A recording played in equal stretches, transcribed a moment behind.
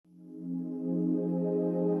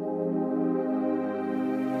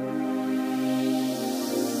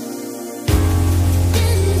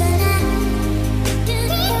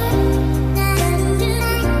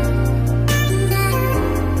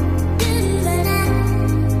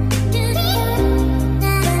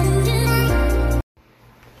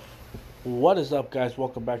What is up, guys?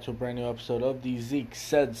 Welcome back to a brand new episode of the Zeke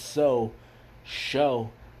Said So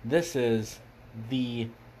show. This is the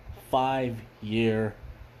 5-year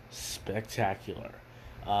spectacular.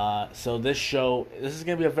 So this is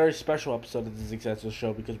going to be a very special episode of the Zeke Said So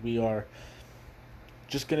show because we are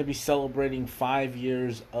just going to be celebrating 5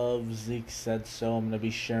 years of Zeke Said So. I'm going to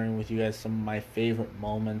be sharing with you guys some of my favorite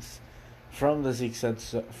moments from the Zeke Said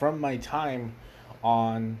So, from my time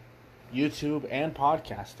on YouTube and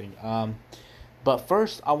podcasting. But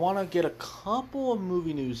first, I want to get a couple of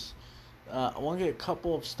movie news. I want to get a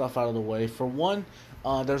couple of stuff out of the way. For one,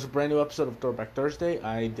 there's a brand new episode of Throwback Thursday.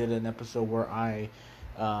 I did an episode where I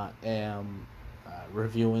am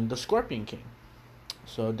reviewing The Scorpion King.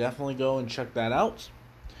 So definitely go and check that out.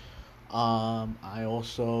 I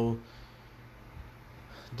also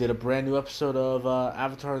did a brand new episode of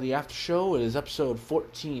Avatar The After Show. It is episode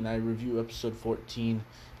 14. I review episode 14.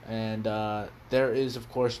 And there is, of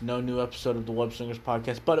course, no new episode of the Web Swingers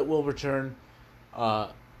podcast, but it will return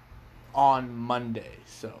on Monday.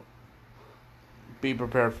 So be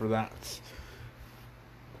prepared for that.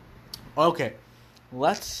 Okay,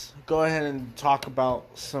 let's go ahead and talk about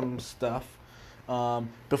some stuff.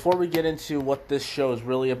 Before we get into what this show is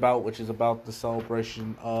really about, which is about the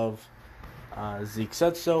celebration of Zeke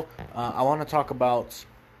Said So, I want to talk about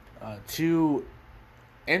two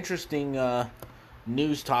interesting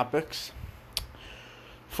news topics.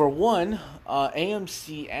 For one,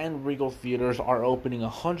 AMC and Regal Theaters are opening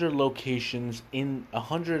 100 locations in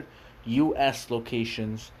 100 U.S.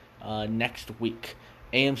 locations next week.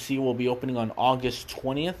 AMC will be opening on August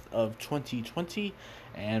 20th of 2020,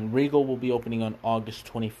 and Regal will be opening on August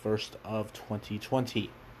 21st of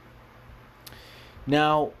 2020.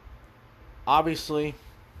 Now, obviously,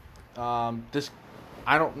 I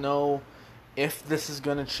don't know if this is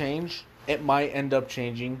going to change. It might end up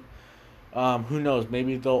changing. Who knows?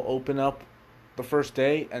 Maybe they'll open up the first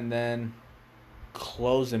day and then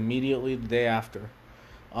close immediately the day after.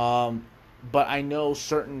 But I know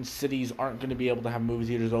certain cities aren't going to be able to have movie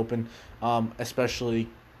theaters open, especially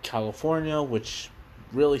California, which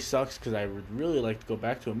really sucks because I would really like to go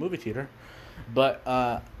back to a movie theater.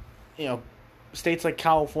 But, states like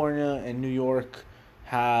California and New York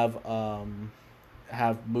have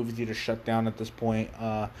movie theaters shut down at this point.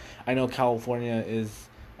 I know California is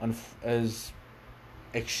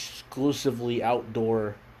exclusively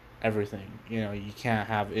outdoor everything. You can't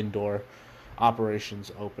have indoor operations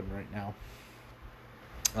open right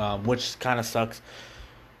now, which kind of sucks.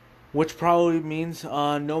 Which probably means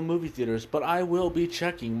no movie theaters. But I will be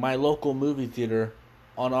checking my local movie theater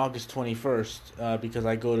on August 21st because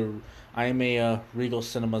I am a Regal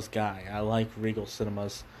Cinemas guy. I like Regal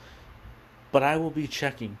Cinemas. But I will be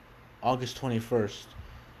checking August 21st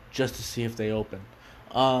just to see if they open.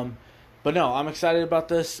 But no, I'm excited about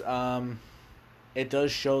this. It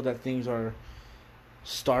does show that things are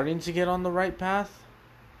starting to get on the right path.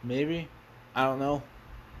 Maybe. I don't know.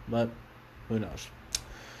 But who knows.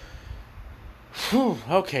 Whew,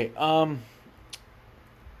 okay.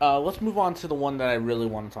 Let's move on to the one that I really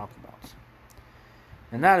want to talk about.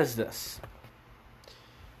 And that is this.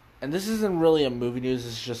 And this isn't really a movie news,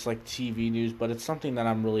 it's just like TV news, but it's something that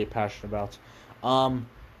I'm really passionate about.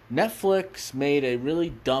 Netflix made a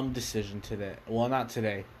really dumb decision today. Well, not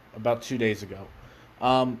today, about 2 days ago.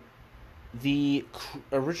 The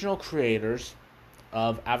original creators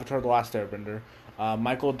of Avatar The Last Airbender,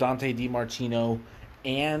 Michael Dante DiMartino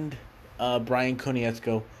and Brian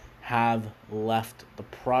Konietzko, have left the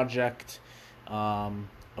project.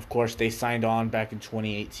 Of course, they signed on back in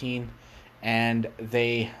 2018. And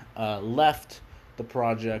they left the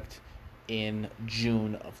project in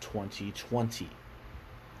June of 2020.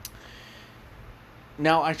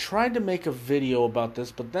 Now, I tried to make a video about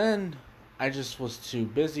this, but then I just was too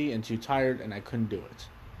busy and too tired, and I couldn't do it.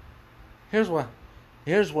 Here's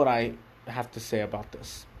what I have to say about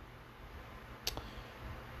this.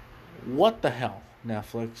 What the hell,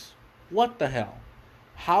 Netflix? What the hell?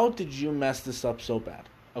 How did you mess this up so bad?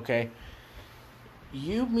 Okay?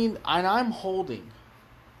 And I'm holding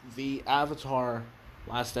the Avatar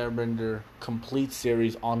Last Airbender complete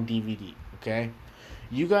series on DVD, okay?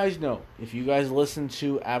 You guys know, if you guys listen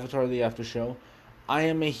to Avatar The After Show, I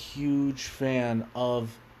am a huge fan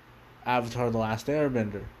of Avatar The Last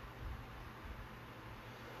Airbender.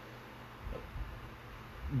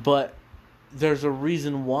 But there's a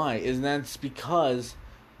reason why, and that's because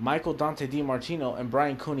Michael Dante DiMartino and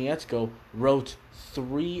Brian Konietzko wrote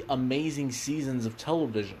 3 amazing seasons of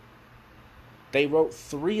television. They wrote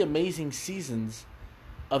 3 amazing seasons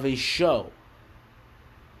of a show.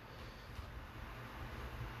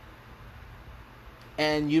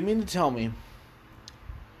 And you mean to tell me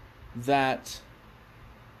that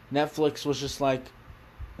Netflix was just like,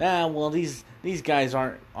 well, these guys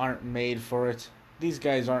aren't made for it. These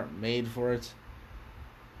guys aren't made for it.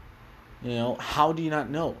 How do you not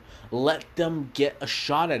know? Let them get a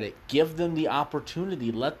shot at it. Give them the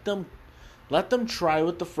opportunity. Let them try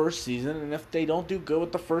with the first season, and if they don't do good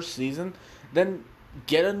with the first season, then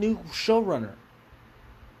get a new showrunner.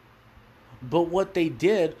 But what they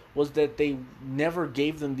did was that they never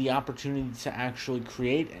gave them the opportunity to actually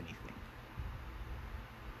create anything.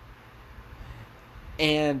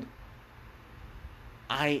 And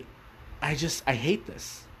I hate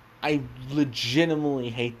this. I legitimately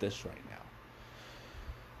hate this right now.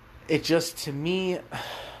 It just, to me,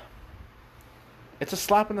 it's a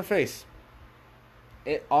slap in the face.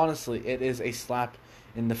 It is a slap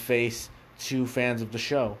in the face to fans of the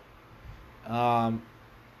show.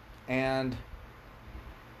 And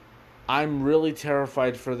I'm really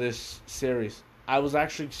terrified for this series. I was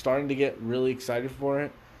actually starting to get really excited for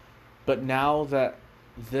it, but now that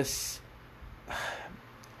this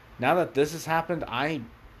has happened,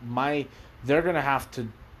 they're gonna have to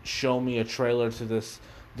show me a trailer to this.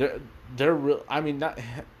 They're real. I mean,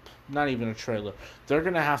 not even a trailer. They're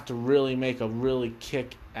gonna have to really make a really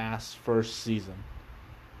kick-ass first season.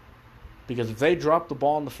 Because if they drop the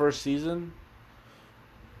ball in the first season,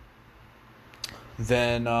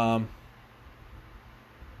 then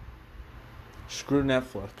screw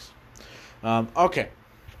Netflix. Okay,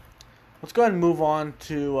 let's go ahead and move on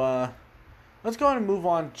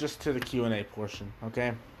just to the Q&A portion.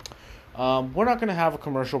 Okay, we're not gonna have a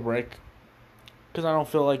commercial break because I don't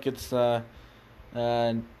feel like it's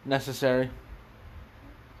necessary.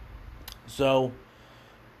 So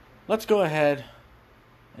let's go ahead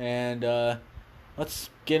and let's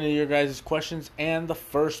get into your guys' questions. And the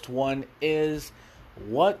first one is,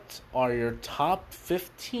 what are your top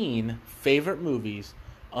 15 favorite movies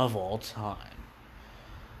of all time?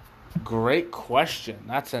 Great question.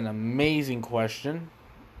 That's an amazing question.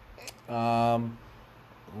 Let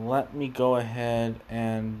me go ahead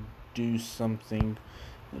and do something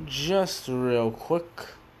just real quick.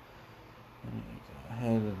 Let me go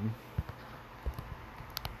ahead and...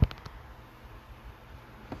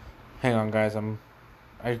 Hang on, guys.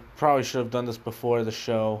 I probably should have done this before the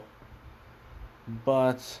show,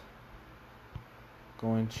 but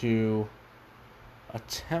going to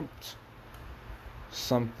attempt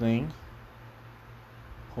something.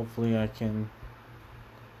 Hopefully I can...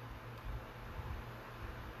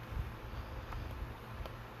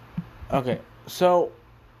 Okay, so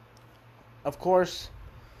of course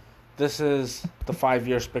this is the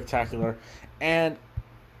 5-year spectacular, and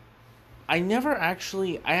I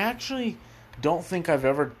actually don't think I've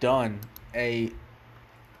ever done a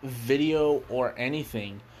video or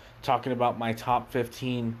anything talking about my top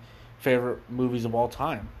 15 favorite movies of all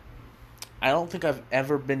time. I don't think I've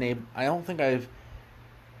ever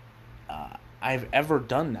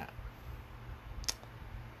done that.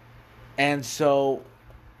 And so,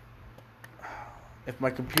 if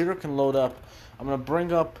my computer can load up, I'm going to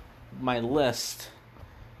bring up my list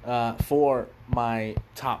for my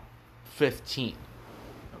top 15.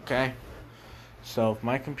 Okay? So if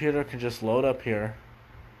my computer can just load up here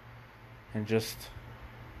and just...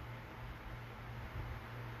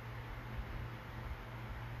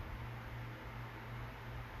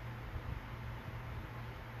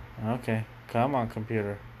 Okay, come on,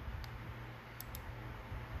 computer.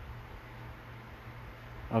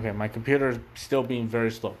 Okay, my computer is still being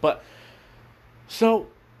very slow. But, so,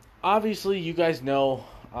 obviously, you guys know,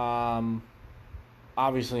 you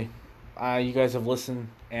guys have listened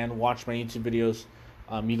and watched my YouTube videos.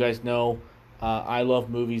 You guys know I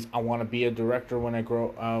love movies. I want to be a director when I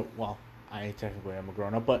grow well, I technically am a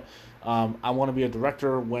grown up, but I want to be a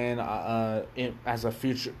director when as a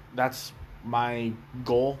future. That's my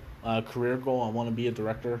goal, career goal. I want to be a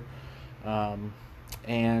director,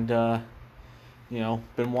 and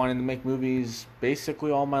been wanting to make movies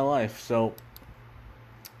basically all my life. So,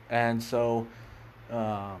 and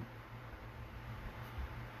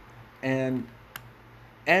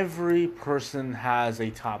every person has a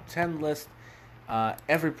top 10 list.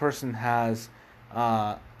 Every person has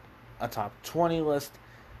a top 20 list.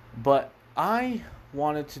 But I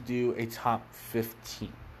wanted to do a top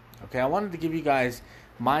 15. Okay, I wanted to give you guys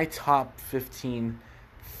my top 15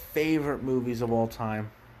 favorite movies of all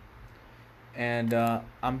time. And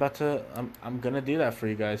I'm gonna do that for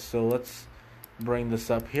you guys. So let's bring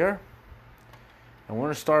this up here. And we're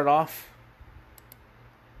gonna start off.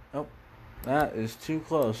 Oh, that is too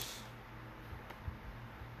close.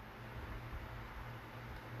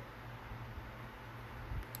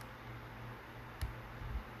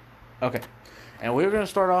 Okay, and we're gonna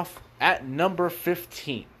start off At number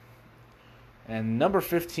 15. And number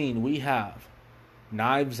 15, we have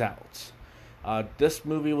Knives Out. This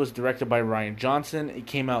movie was directed by Rian Johnson. It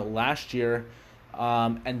came out last year.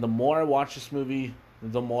 And the more I watch this movie,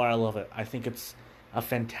 the more I love it. I think it's a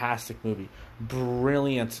fantastic movie.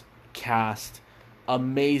 Brilliant cast.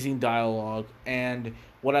 Amazing dialogue. And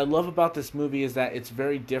what I love about this movie is that it's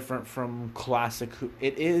very different from classic.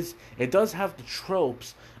 It does have the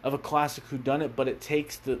tropes of a classic whodunit, but it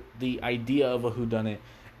takes the idea of a whodunit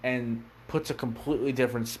and puts a completely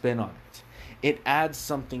different spin on it. It adds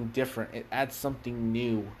something different. It adds something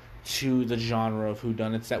new to the genre of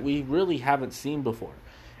whodunits that we really haven't seen before.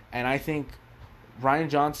 And I think Rian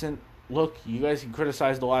Johnson, look, you guys can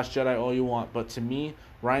criticize The Last Jedi all you want, but to me,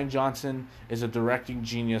 Rian Johnson is a directing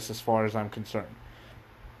genius as far as I'm concerned.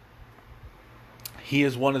 He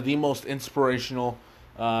is one of the most inspirational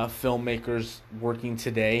filmmakers working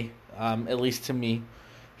today, at least to me.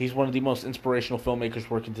 He's one of the most inspirational filmmakers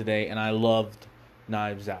working today, and I loved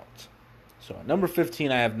Knives Out. So at number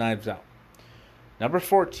 15, I have Knives Out. Number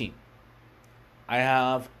 14, I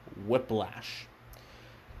have Whiplash.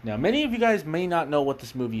 Now, many of you guys may not know what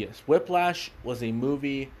this movie is. Whiplash was a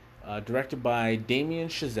movie directed by Damien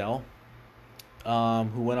Chazelle,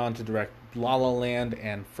 who went on to direct La La Land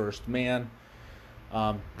and First Man.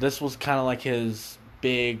 This was kind of like his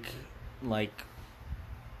big,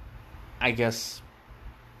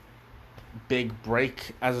 big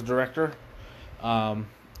break as a director.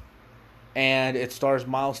 And it stars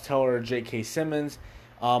Miles Teller and J.K. Simmons.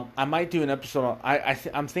 I might do an episode on...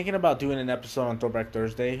 I'm thinking about doing an episode on Throwback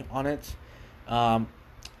Thursday on it.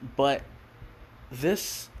 But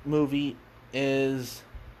this movie is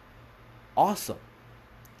awesome.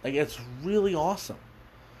 It's really awesome.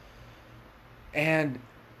 And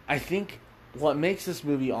I think what makes this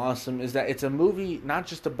movie awesome is that it's a movie not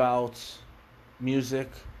just about music,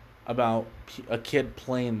 about a kid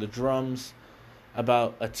playing the drums,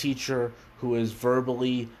 about a teacher who is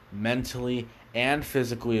verbally, mentally, and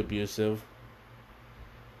physically abusive.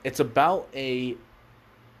 It's about a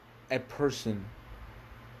person.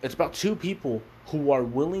 It's about two people who are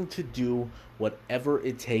willing to do whatever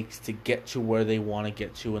it takes to get to where they want to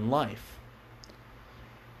get to in life.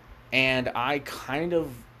 And I kind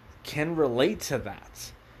of can relate to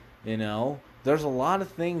that. There's a lot of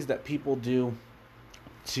things that people do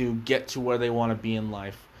to get to where they want to be in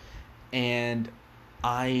life. And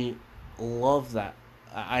I love that.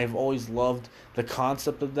 I've always loved the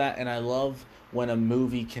concept of that, and I love when a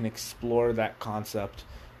movie can explore that concept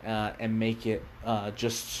and make it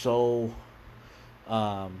just so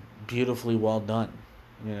beautifully well done.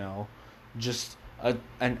 Just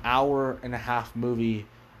an hour and a half movie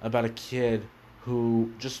about a kid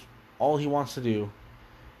who just all he wants to do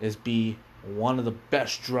is be one of the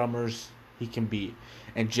best drummers he can be.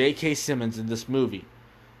 And J.K. Simmons in this movie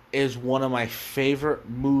is one of my favorite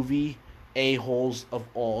movie a-holes of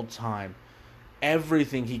all time.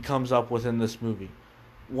 Everything he comes up with in this movie.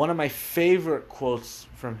 One of my favorite quotes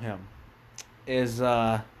from him is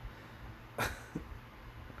what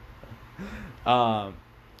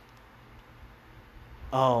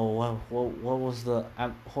was the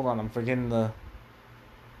hold on, I'm forgetting the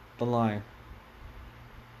line.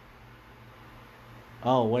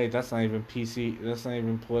 Oh wait, that's not even PC. That's not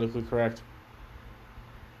even politically correct.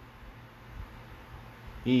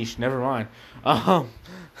 Yeesh, never mind.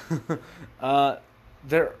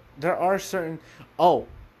 There are certain... Oh,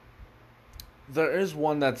 there is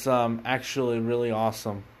one that's actually really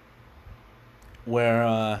awesome,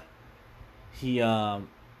 where he oh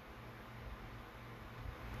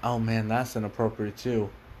man, that's inappropriate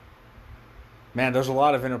too. Man, there's a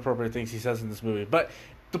lot of inappropriate things he says in this movie, but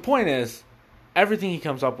the point is, everything he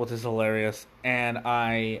comes up with is hilarious, and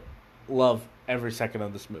I love every second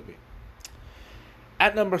of this movie.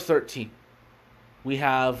 At number 13, we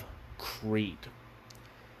have Creed.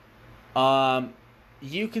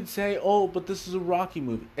 You can say, oh, but this is a Rocky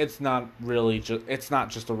movie. It's not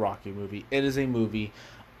just a Rocky movie. It is a movie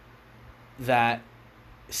that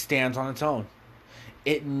stands on its own.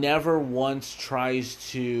 It never once tries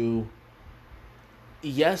to...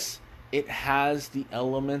 Yes, it has the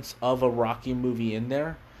elements of a Rocky movie in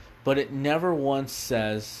there, but it never once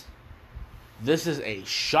says, this is a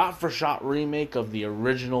shot-for-shot remake of the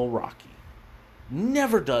original Rocky.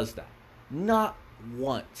 Never does that. Not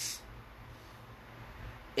once.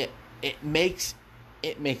 It makes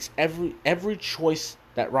every choice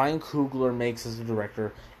that Ryan Coogler makes as a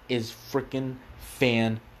director is freaking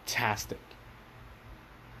fantastic.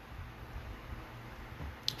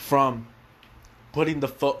 From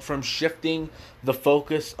shifting the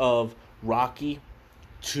focus of Rocky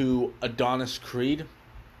to Adonis Creed,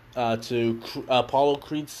 Apollo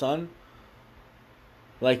Creed's son.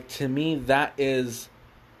 Like, to me, that is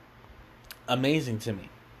amazing to me.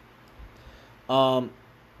 Um,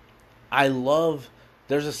 I love.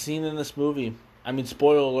 There's a scene in this movie. I mean,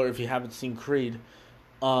 spoiler alert if you haven't seen Creed.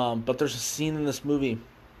 But there's a scene in this movie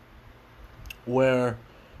where,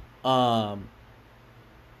 um,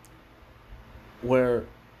 where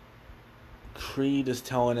Creed is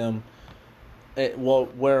telling him,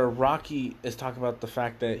 where Rocky is talking about the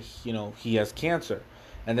fact that he has cancer,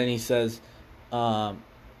 and then he says, um,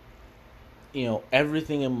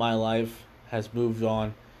 everything in my life has moved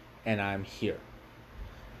on, and I'm here.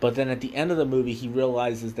 But then at the end of the movie, he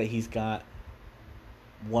realizes that he's got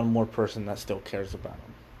one more person that still cares about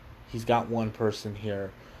him. He's got one person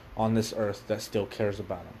here on this earth that still cares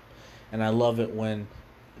about him. And I love it when,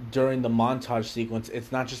 during the montage sequence,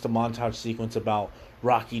 it's not just a montage sequence about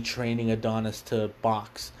Rocky training Adonis to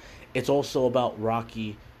box. It's also about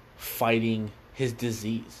Rocky fighting his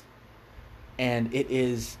disease. And it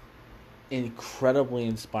is incredibly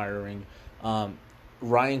inspiring.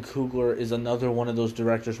 Ryan Coogler is another one of those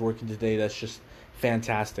directors working today that's just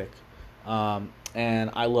fantastic. And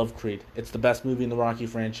I love Creed. It's the best movie in the Rocky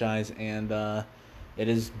franchise, and it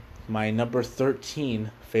is my number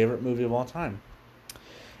 13 favorite movie of all time.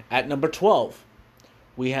 At number 12,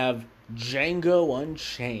 we have Django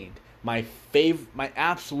Unchained, my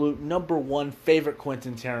absolute number one favorite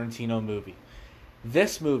Quentin Tarantino movie.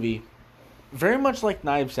 This movie, very much like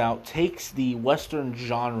Knives Out, takes the Western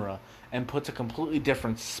genre and puts a completely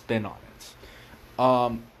different spin on it.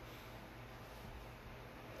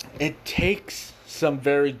 It takes some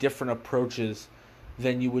very different approaches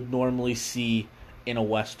than you would normally see in a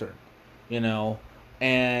Western,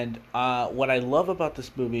 And what I love about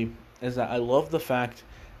this movie is that I love the fact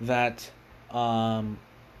that,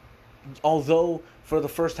 although for the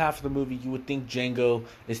first half of the movie you would think Django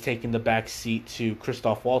is taking the back seat to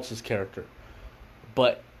Christoph Waltz's character,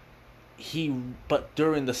 but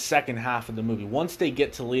during the second half of the movie, once they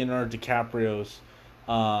get to Leonardo DiCaprio's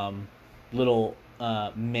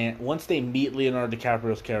once they meet Leonardo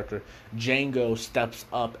DiCaprio's character, Django steps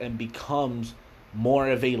up and becomes more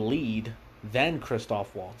of a lead than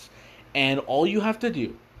Christoph Waltz. And all you have to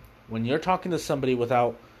do when you're talking to somebody when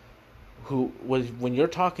you're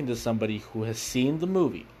talking to somebody who has seen the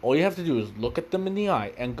movie, all you have to do is look at them in the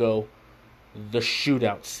eye and go, the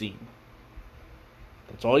shootout scene.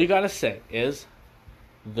 That's all you gotta say is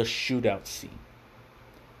the shootout scene.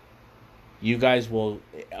 You guys will,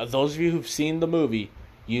 those of you who've seen the movie,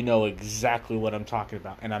 you know exactly what I'm talking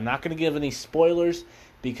about. And I'm not going to give any spoilers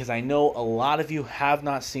because I know a lot of you have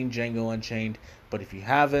not seen Django Unchained. But if you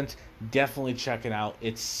haven't, definitely check it out.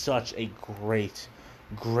 It's such a great,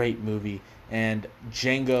 great movie. And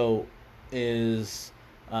Django is,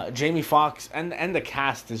 Jamie Foxx and the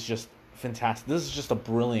cast is just fantastic. This is just a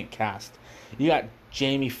brilliant cast. You got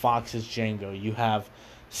Jamie Foxx as Django. You have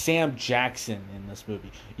Sam Jackson in this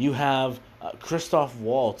movie. You have Christoph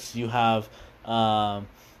Waltz. You have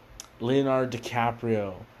Leonardo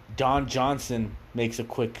DiCaprio. Don Johnson makes a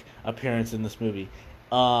quick appearance in this movie.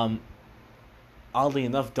 Oddly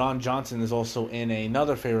enough, Don Johnson is also in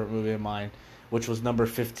another favorite movie of mine, which was number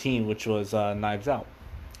 15, which was Knives Out.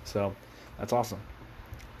 So, that's awesome.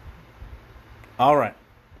 All right.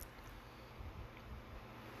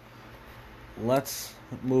 Let's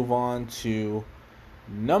move on to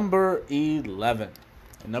number 11.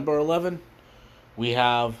 At number 11, we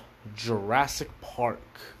have Jurassic Park.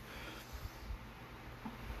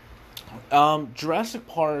 Jurassic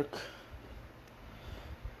Park,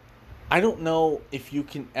 I don't know if you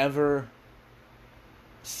can ever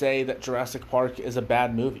say that Jurassic Park is a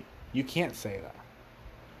bad movie. You can't say that.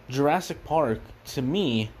 Jurassic Park, to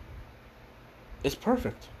me, is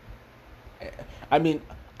perfect. I mean,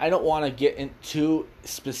 I don't want to get too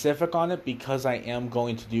specific on it because I am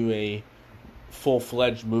going to do a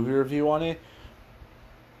full-fledged movie review on it.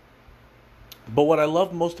 But what I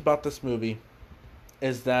love most about this movie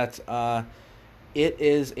is that it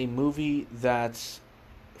is a movie that,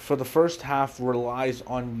 for the first half, relies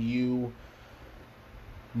on you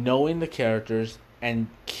knowing the characters and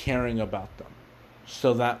caring about them.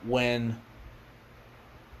 So that when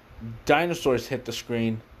dinosaurs hit the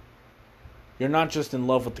screen, you're not just in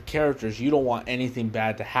love with the characters, you don't want anything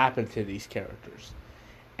bad to happen to these characters.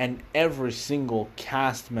 And every single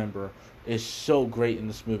cast member is so great in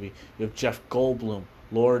this movie. You have Jeff Goldblum,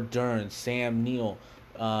 Laura Dern, Sam Neill,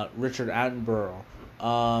 Richard Attenborough.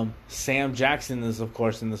 Sam Jackson is, of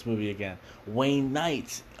course, in this movie again. Wayne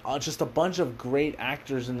Knight. Just a bunch of great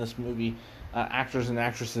actors in this movie. Actors and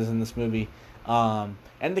actresses in this movie. And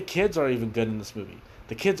the kids are even good in this movie.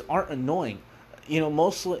 The kids aren't annoying.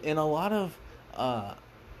 mostly in a lot of uh,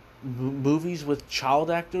 movies with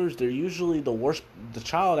child actors, they're usually the worst. The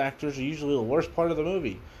child actors are usually the worst part of the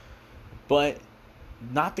movie, but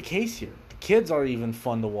not the case here. The kids are even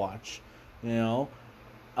fun to watch, you know.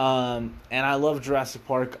 And I love Jurassic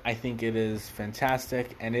Park. I think it is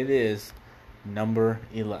fantastic, and it is number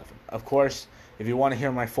 11. Of course, if you want to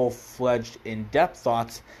hear my full-fledged, in-depth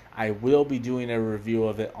thoughts, I will be doing a review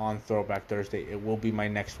of it on Throwback Thursday. It will be my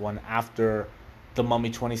next one after The Mummy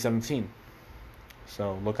 2017.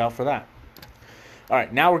 So look out for that. All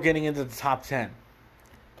right, now we're getting into the top 10.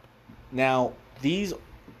 Now,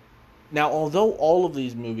 although all of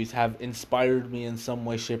these movies have inspired me in some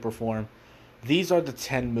way, shape, or form, these are the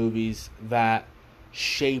 10 movies that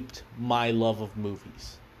shaped my love of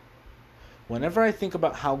movies. Whenever I think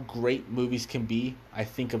about how great movies can be, I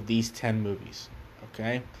think of these 10 movies.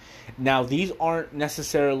 Okay? Now, these aren't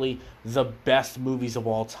necessarily the best movies of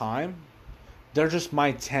all time. They're just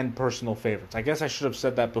my 10 personal favorites. I guess I should have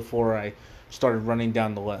said that before I started running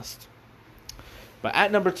down the list. But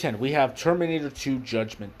at number 10, we have Terminator 2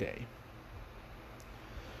 Judgment Day.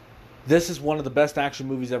 This is one of the best action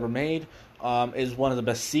movies ever made. It is one of the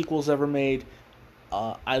best sequels ever made.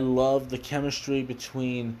 I love the chemistry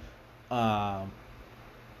between our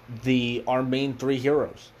main three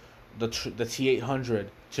heroes. The T-800,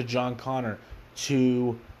 to John Connor,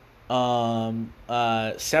 to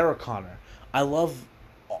Sarah Connor. I love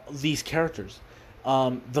these characters.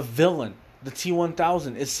 The villain, the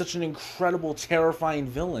T-1000, is such an incredible, terrifying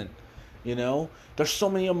villain. There's so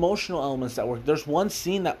many emotional elements that work. There's one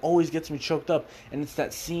scene that always gets me choked up, and it's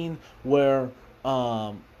that scene where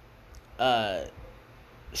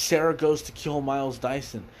Sarah goes to kill Miles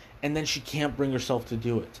Dyson, and then she can't bring herself to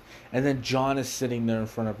do it. And then John is sitting there in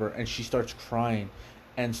front of her, and she starts crying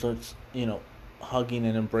and starts, hugging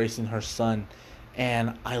and embracing her son.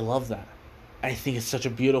 And I love that. I think it's such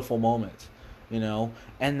a beautiful moment,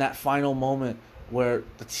 And that final moment where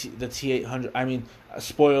the T-800... I mean,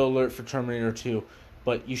 spoiler alert for Terminator 2,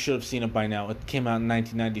 but you should have seen it by now. It came out in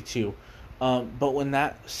 1992. But when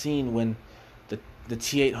that scene, when the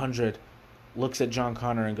T-800 looks at John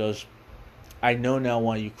Connor and goes, "I know now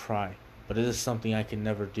why you cry, but it is something I can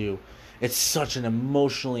never do." It's such an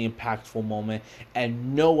emotionally impactful moment,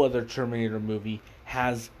 and no other Terminator movie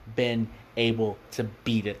has been able to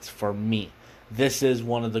beat it for me. This is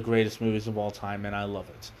one of the greatest movies of all time, and I love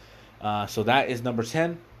it. So that is number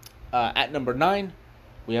 10. At number 9,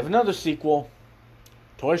 we have another sequel,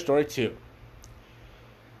 Toy Story 2.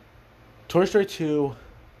 Toy Story 2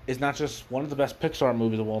 is not just one of the best Pixar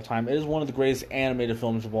movies of all time. It is one of the greatest animated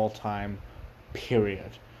films of all time,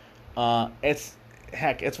 period. It's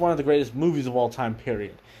one of the greatest movies of all time,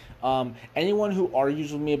 period. Anyone who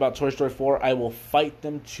argues with me about Toy Story 4, I will fight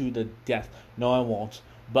them to the death. No, I won't.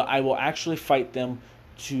 But I will actually fight them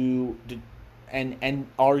and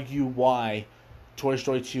argue why Toy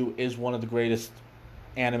Story 2 is one of the greatest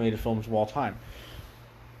animated films of all time.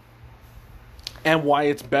 And why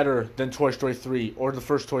it's better than Toy Story 3 or the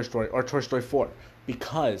first Toy Story or Toy Story 4.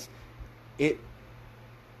 Because it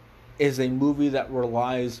is a movie that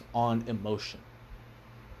relies on emotion.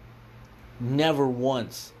 Never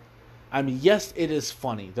once. I mean, yes, it is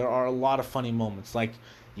funny. There are a lot of funny moments. Like,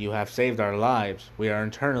 "You have saved our lives. We are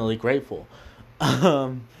eternally grateful."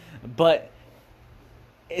 But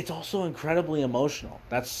it's also incredibly emotional.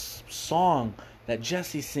 That song that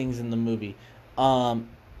Jesse sings in the movie. But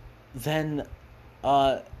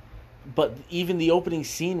even the opening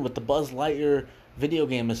scene with the Buzz Lightyear video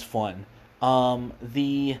game is fun.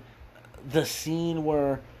 The scene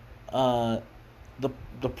where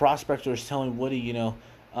the prospector is telling Woody,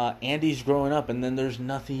 Andy's growing up, and then there's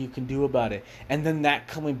nothing you can do about it. And then that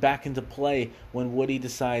coming back into play when Woody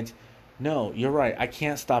decides, "No, you're right, I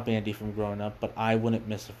can't stop Andy from growing up, but I wouldn't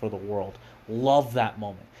miss it for the world." Love that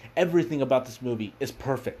moment. Everything about this movie is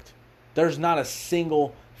perfect. There's not a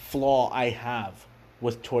single flaw I have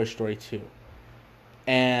with Toy Story 2.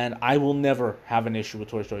 And I will never have an issue with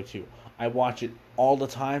Toy Story 2. I watch it all the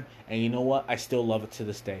time, and you know what? I still love it to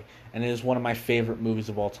this day. And it is one of my favorite movies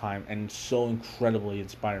of all time, and so incredibly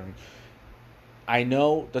inspiring. I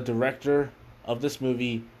know the director of this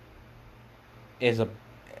movie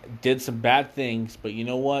did some bad things, but you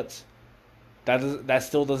know what? That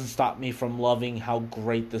still doesn't stop me from loving how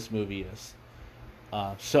great this movie is.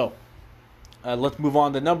 So let's move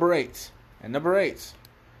on to number 8. At number 8,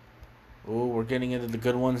 we're getting into the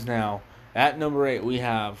good ones now. At number 8, we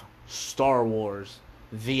have Star Wars: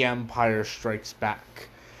 The Empire Strikes Back.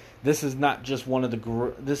 This is not just one of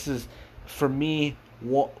the... This is, for me,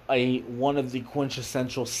 one of the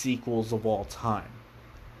quintessential sequels of all time.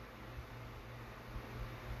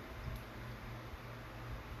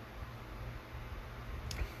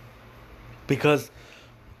 because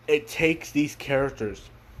it takes these characters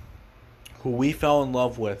who we fell in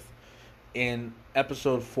love with in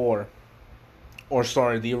episode 4, or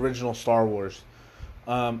sorry, the original Star Wars.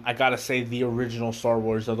 I gotta say the original Star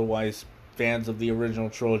Wars, otherwise fans of the original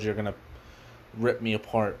trilogy are gonna rip me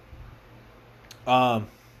apart.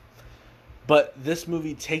 But this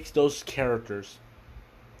movie takes those characters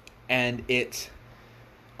and it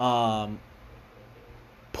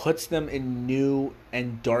puts them in new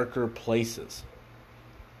and darker places.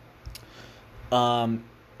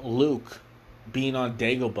 Luke being on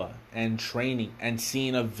Dagobah and training and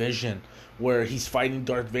seeing a vision where he's fighting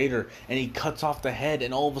Darth Vader and he cuts off the head,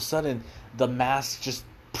 and all of a sudden the mask just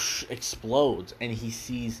explodes and he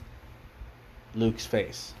sees Luke's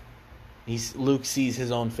face. Luke sees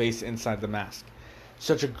his own face inside the mask.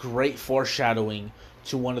 Such a great foreshadowing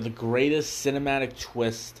to one of the greatest cinematic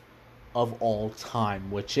twists of all time,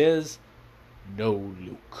 which is, "No,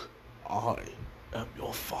 Luke, I am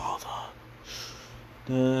your father."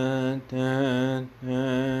 Dun, dun,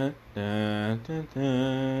 dun, dun, dun,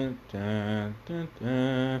 dun, dun, dun,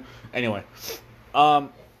 dun. Anyway,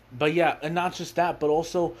 but yeah, and not just that, but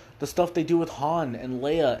also the stuff they do with Han and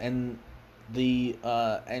Leia and the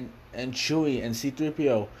and Chewie and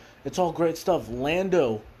C-3PO. It's all great stuff.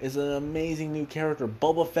 Lando is an amazing new character.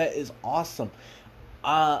 Boba Fett is awesome.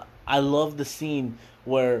 I love the scene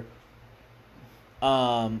where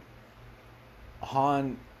Han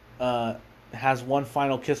has one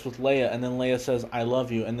final kiss with Leia, and then Leia says, "I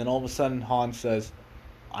love you," and then all of a sudden Han says,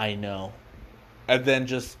 "I know," and then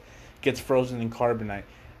just gets frozen in carbonite.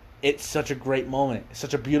 It's such a great moment. It's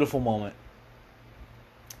such a beautiful moment.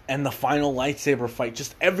 And the final lightsaber fight,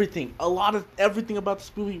 just everything, everything about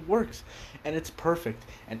this movie works, and it's perfect.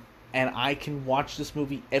 And I can watch this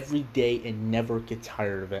movie every day and never get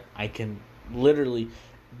tired of it. I can literally,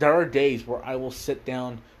 there are days where I will sit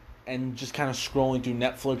down and just kind of scrolling through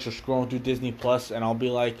Netflix or scrolling through Disney Plus, and I'll be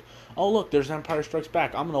like, "Oh look, there's Empire Strikes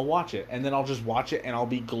Back. I'm gonna watch it," and then I'll just watch it, and I'll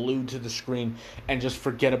be glued to the screen and just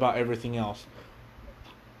forget about everything else.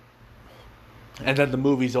 And then the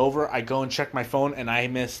movie's over. I go and check my phone, and I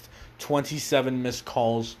missed 27 missed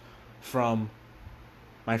calls from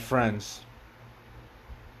my friends.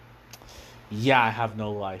 Yeah, I have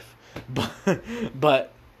no life.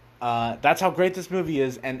 But that's how great this movie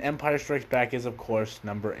is, and Empire Strikes Back is, of course,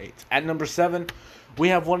 number 8. At number 7, we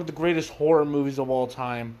have one of the greatest horror movies of all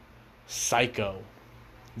time, Psycho.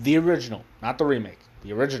 The original, not the remake.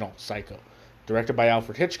 The original, Psycho. Directed by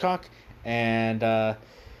Alfred Hitchcock, and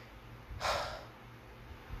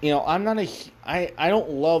I'm not I don't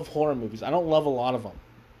love horror movies. I don't love a lot of them.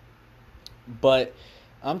 But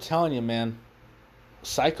I'm telling you, man,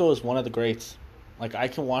 Psycho is one of the greats. Like, I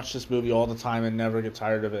can watch this movie all the time and never get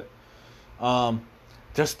tired of it.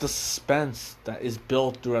 Just the suspense that is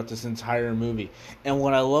built throughout this entire movie. And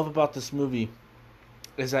what I love about this movie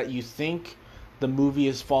is that you think the movie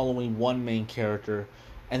is following one main character,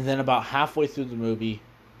 and then about halfway through the movie,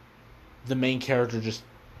 the main character just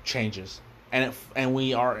changes. And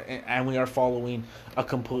we are following a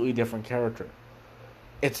completely different character.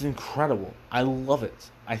 It's incredible. I love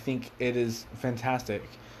it. I think it is fantastic.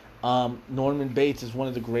 Norman Bates is one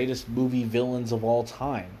of the greatest movie villains of all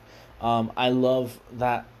time. I love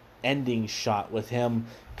that ending shot with him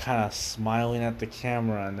kind of smiling at the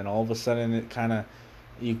camera, and then all of a sudden it kind of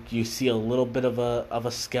you see a little bit of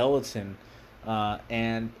a skeleton,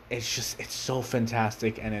 and it's so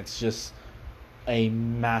fantastic, and it's just a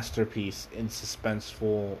masterpiece in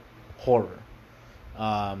suspenseful horror.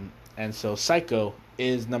 And so Psycho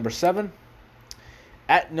is number 7.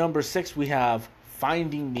 At number 6, we have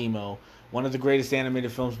Finding Nemo, one of the greatest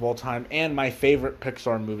animated films of all time, and my favorite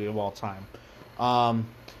Pixar movie of all time. All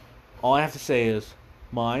I have to say is,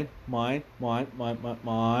 mine.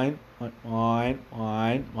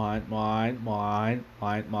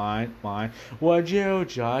 Would you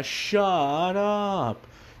just shut up?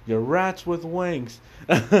 You're rats with wings.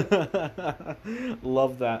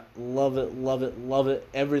 Love that. Love it.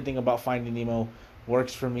 Everything about Finding Nemo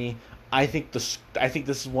works for me. I think this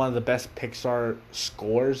is one of the best Pixar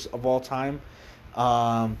scores of all time.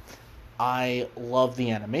 I love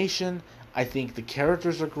the animation. I think the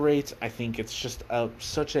characters are great. I think it's just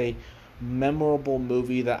such a memorable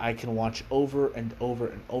movie that I can watch over and over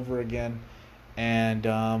and over again.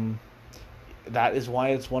 And that is why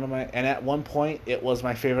it's one of my... And at one point, it was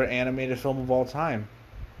my favorite animated film of all time.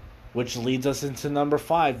 Which leads us into number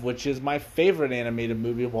 5, which is my favorite animated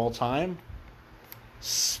movie of all time.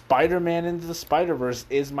 Spider-Man Into the Spider-Verse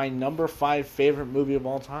is my number 5 favorite movie of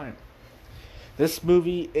all time. This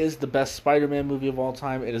movie is the best Spider-Man movie of all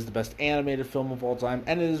time. It is the best animated film of all time.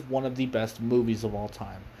 And it is one of the best movies of all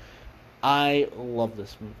time. I love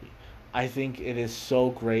this movie. I think it is so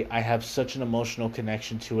great. I have such an emotional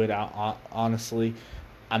connection to it. Honestly,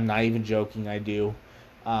 I'm not even joking. I do.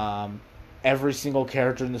 Um, every single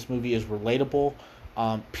character in this movie is relatable.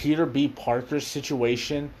 Peter B. Parker's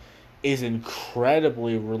situation is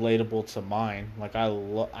incredibly relatable to mine. Like I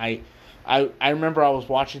remember I was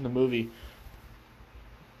watching the movie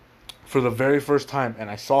for the very first time, and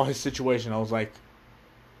I saw his situation. I was like,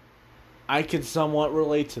 I can somewhat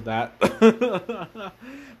relate to that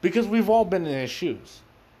because we've all been in his shoes.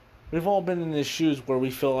 We've all been in his shoes where we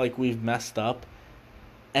feel like we've messed up,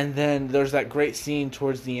 and then there's that great scene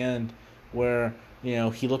towards the end where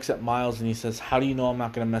he looks at Miles and he says, "How do you know I'm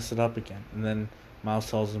not going to mess it up again?" And then Miles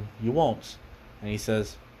tells him, "You won't," and he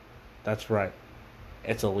says, "That's right.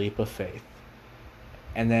 It's a leap of faith."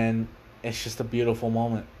 And then it's just a beautiful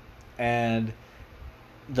moment, and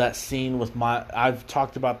that scene with I've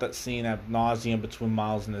talked about that scene ad nauseum between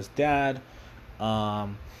Miles and his dad.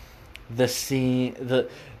 Um, the scene,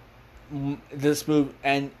 this movie,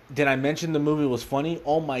 and did I mention the movie was funny?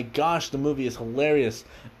 Oh my gosh, the movie is hilarious.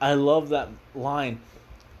 I love that line.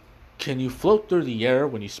 Can you float through the air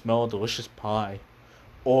when you smell a delicious pie?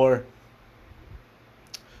 Or,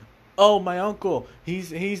 oh, my uncle, he's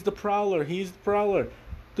the Prowler. He's the Prowler.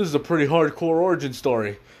 This is a pretty hardcore origin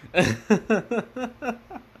story.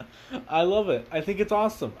 I love it. I think it's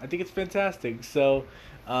awesome. I think it's fantastic. So,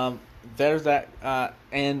 there's that,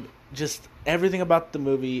 and just everything about the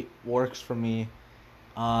movie works for me.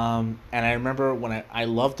 And I remember when I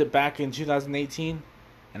loved it back in 2018,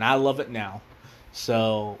 and I love it now.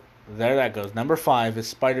 So there that goes. Number 5 is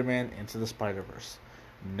Spider-Man Into the Spider-Verse.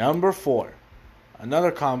 Number 4,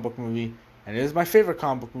 another comic book movie, and it is my favorite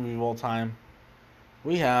comic book movie of all time.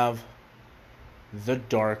 We have The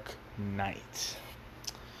Dark Knight.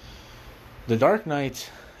 The Dark Knight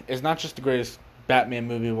is not just the greatest Batman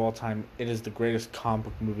movie of all time, it is the greatest comic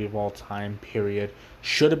book movie of all time, period.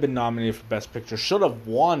 Should have been nominated for Best Picture, should have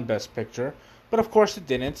won Best Picture, but of course it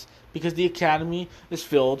didn't, because the Academy is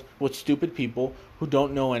filled with stupid people who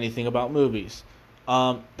don't know anything about movies.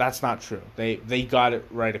 That's not true. They got it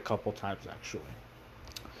right a couple times, actually.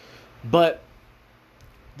 But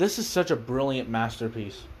this is such a brilliant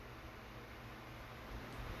masterpiece.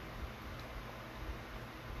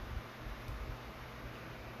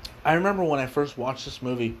 I remember when I first watched this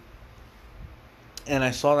movie and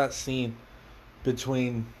I saw that scene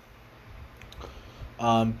between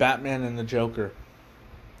Batman and the Joker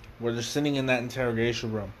where they're sitting in that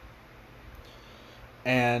interrogation room.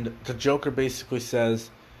 And the Joker basically says,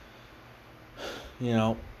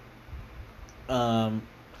 to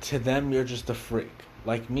them you're just a freak,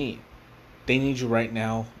 like me. They need you right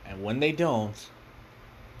now, and when they don't,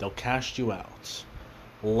 they'll cast you out.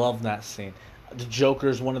 Love that scene.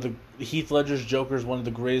 Heath Ledger's Joker is one of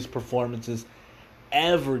the greatest performances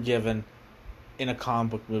ever given in a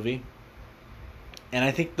comic book movie. And I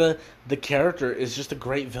think the character is just a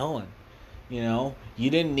great villain. You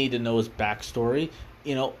didn't need to know his backstory.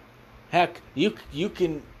 Heck, you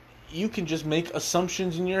can just make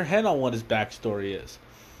assumptions in your head on what his backstory is.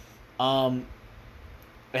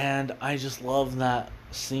 And I just love that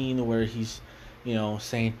scene where he's,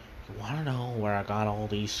 saying, "You want to know where I got all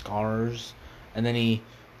these scars?" And then he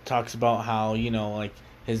talks about how,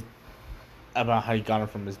 about how he got them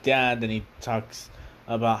from his dad. Then he talks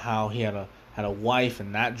about how he had a wife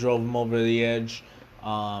and that drove him over the edge.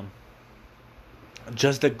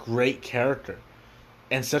 Just a great character.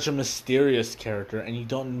 And such a mysterious character. And you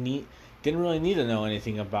didn't really need to know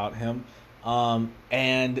anything about him.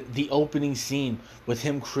 And the opening scene with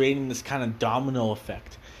him creating this kind of domino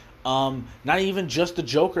effect. Not even just the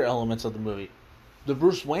Joker elements of the movie. The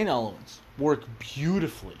Bruce Wayne elements work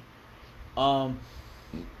beautifully. The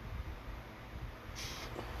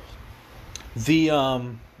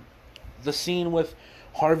scene with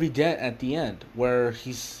Harvey Dent at the end, where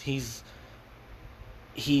he's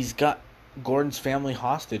got Gordon's family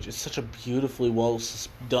hostage. It's such a beautifully well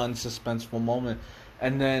done suspenseful moment.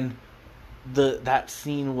 And then that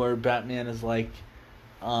scene where Batman is like,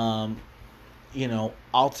 I'll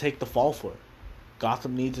take the fall for it.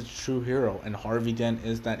 Gotham needs a true hero, and Harvey Dent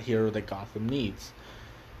is that hero that Gotham needs.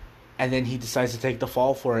 And then he decides to take the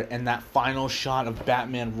fall for it, and that final shot of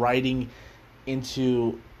Batman riding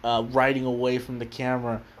away from the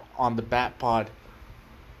camera on the Batpod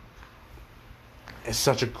is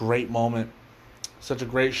such a great moment, such a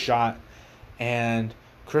great shot. And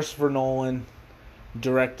Christopher Nolan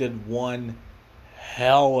directed one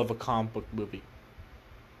hell of a comic book movie.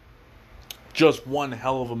 Just one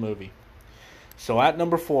hell of a movie. So at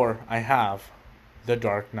number 4, I have The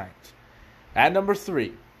Dark Knight. At number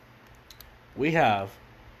 3, we have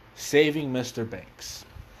Saving Mr. Banks.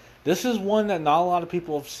 This is one that not a lot of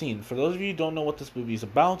people have seen. For those of you who don't know what this movie is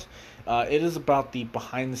about, it is about the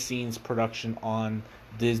behind-the-scenes production on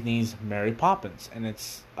Disney's Mary Poppins, and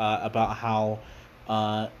it's about how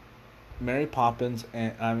Mary Poppins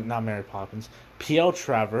and not Mary Poppins, P.L.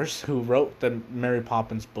 Travers, who wrote the Mary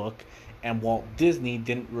Poppins book, and Walt Disney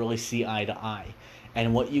didn't really see eye to eye.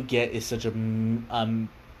 And what you get is such a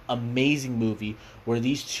amazing movie where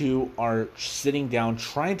these two are sitting down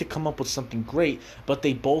trying to come up with something great, but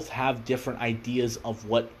they both have different ideas of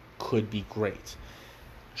what could be great.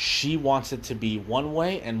 She wants it to be one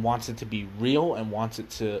way and wants it to be real and wants it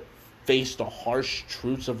to face the harsh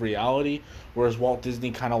truths of reality, whereas Walt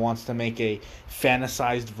Disney kind of wants to make a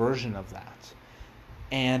fantasized version of that.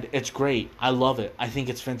 And it's great. I love it. I think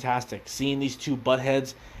it's fantastic. Seeing these two butt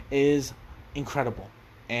heads is incredible.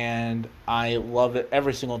 And I love it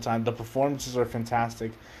every single time. The performances are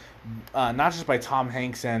fantastic. Not just by Tom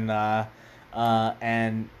Hanks and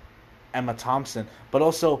Emma Thompson, but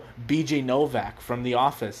also B.J. Novak from The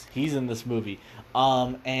Office. He's in this movie.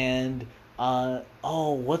 What's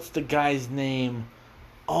the guy's name?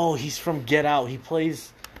 Oh, he's from Get Out. He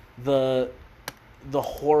plays the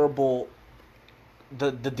horrible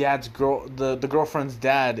the dad's girl the girlfriend's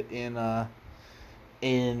dad in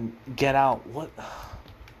Get Out.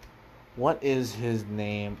 What is his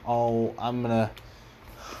name? Oh,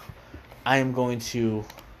 I am going to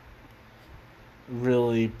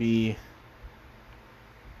really be,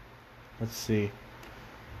 let's see.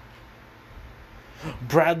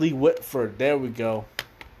 Bradley Whitford, there we go.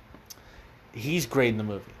 He's great in the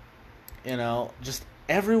movie. Just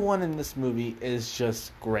everyone in this movie is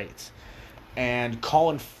just great. And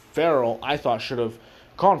Colin Farrell, I thought should have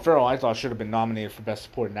been nominated for Best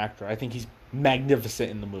Supporting Actor. I think he's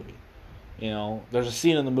magnificent in the movie. There's a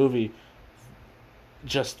scene in the movie,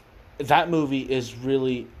 that movie is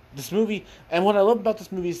really, this movie, and what I love about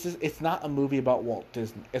this movie is it's not a movie about Walt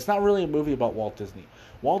Disney. It's not really a movie about Walt Disney.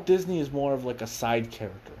 Walt Disney is more of like a side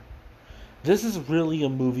character. This is really a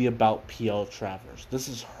movie about P.L. Travers. This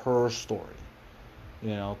is her story.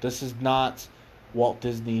 This is not Walt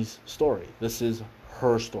Disney's story. This is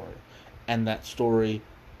her story. And that story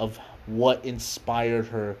of what inspired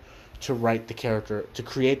her to write the character, to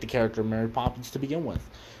create the character Mary Poppins to begin with.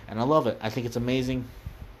 And I love it. I think it's amazing.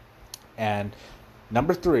 And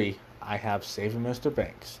number 3, I have Saving Mr.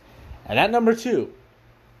 Banks. And at number 2,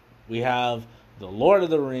 we have The Lord of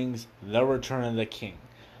the Rings, The Return of the King.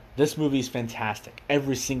 This movie is fantastic.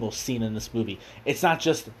 Every single scene in this movie. It's not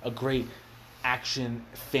just a great action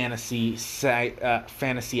fantasy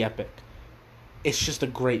epic. It's just a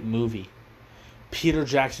great movie. Peter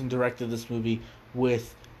Jackson directed this movie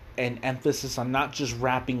with an emphasis on not just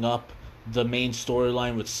wrapping up the main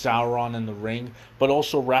storyline with Sauron and the Ring, but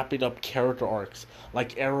also wrapping up character arcs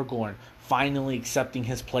like Aragorn finally accepting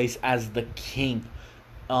his place as the king.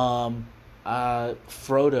 Frodo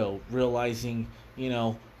realizing,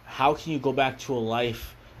 how can you go back to a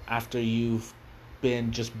life after you've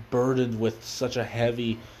been just burdened with such a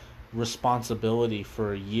heavy responsibility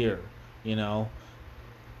for a year,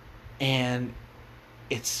 And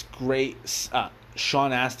it's great.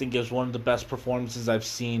 Sean Astin gives one of the best performances I've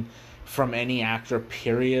seen from any actor,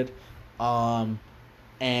 period. And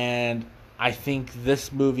I think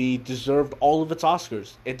this movie deserved all of its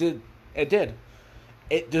Oscars. It did.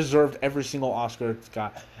 It deserved every single Oscar it's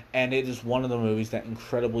got. And it is one of the movies that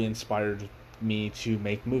incredibly inspired me to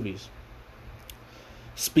make movies.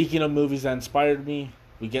 Speaking of movies that inspired me,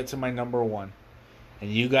 we get to my number 1.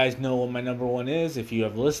 And you guys know what my number 1 is. If you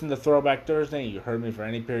have listened to Throwback Thursday, you heard me for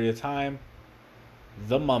any period of time.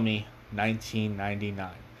 The Mummy,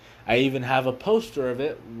 1999. I even have a poster of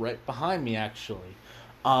it right behind me, actually.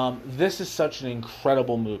 This is such an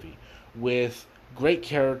incredible movie with great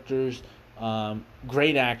characters,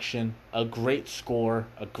 great action, a great score,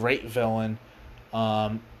 a great villain,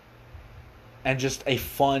 and just a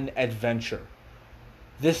fun adventure.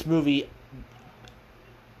 This movie,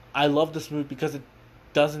 I love this movie because it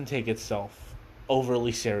doesn't take itself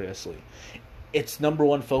overly seriously. Its number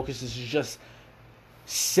 1 focus is just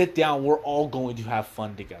sit down, we're all going to have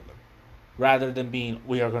fun together. Rather than being,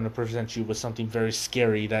 we are going to present you with something very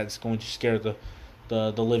scary that's going to scare the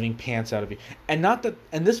living pants out of you.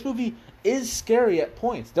 And this movie is scary at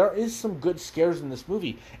points. There is some good scares in this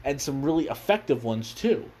movie, and some really effective ones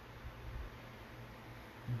too.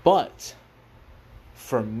 But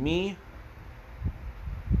for me,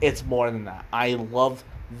 it's more than that. I love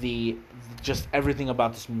just everything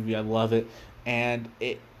about this movie. I love it, and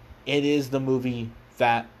it is the movie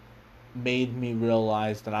that made me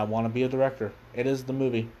realize that I want to be a director. It is the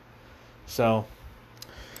movie. So,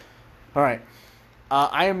 all right.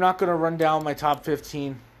 I am not going to run down my top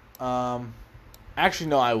 15. Actually,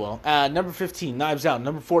 no, I will. Number 15, Knives Out.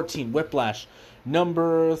 Number 14, Whiplash.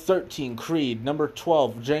 Number 13, Creed. Number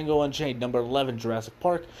 12, Django Unchained. Number 11, Jurassic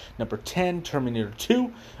Park. Number 10, Terminator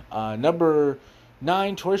 2. Number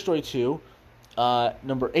 9, Toy Story 2.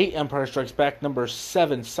 Number 8, Empire Strikes Back. Number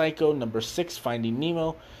 7, Psycho. Number 6, Finding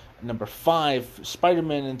Nemo. Number 5,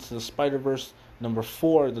 Spider-Man Into the Spider-Verse. Number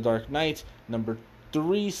 4, The Dark Knight. Number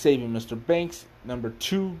 3, Saving Mr. Banks. Number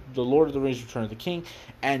 2, The Lord of the Rings: Return of the King.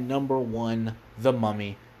 And number 1, The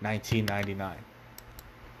Mummy, 1999.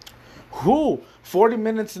 40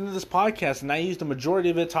 minutes into this podcast, and I used the majority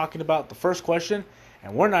of it talking about the first question,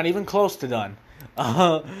 and we're not even close to done.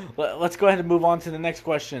 Let's go ahead and move on to the next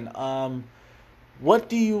question. What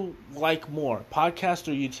do you like more, podcast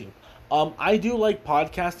or YouTube? I do like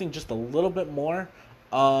podcasting just a little bit more,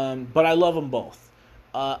 but I love them both.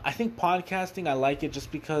 I think podcasting, I like it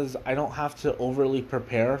just because I don't have to overly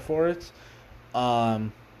prepare for it.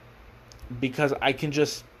 Because I can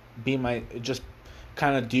just just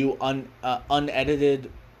kind of do unedited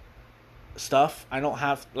stuff. I don't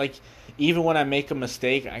have, like, even when I make a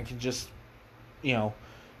mistake, I can just,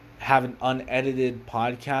 have an unedited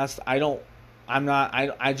podcast. I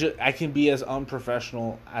can be as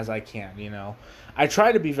unprofessional as I can, I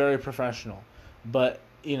try to be very professional, but,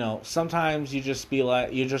 sometimes you're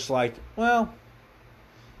just like, well,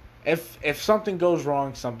 if something goes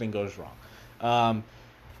wrong, something goes wrong.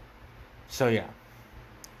 So yeah.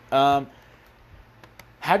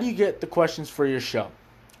 How do you get the questions for your show?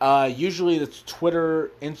 Usually it's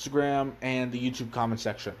Twitter, Instagram, and the YouTube comment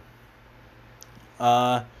section.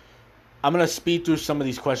 I'm going to speed through some of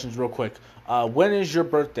these questions real quick. When is your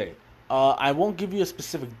birthday? I won't give you a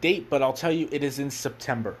specific date, but I'll tell you it is in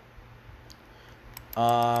September.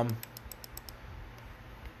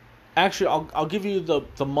 Actually, I'll give you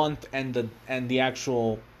the month and the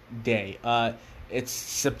actual day. It's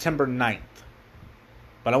September 9th.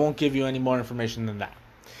 But I won't give you any more information than that.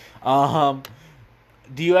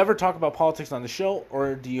 Do you ever talk about politics on the show,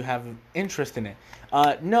 or do you have interest in it?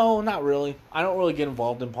 No, not really. I don't really get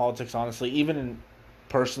involved in politics, honestly. Even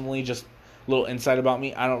personally, just a little insight about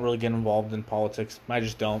me, I don't really get involved in politics. I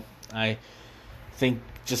just don't. I think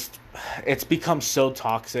it's become so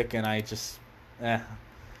toxic, and it's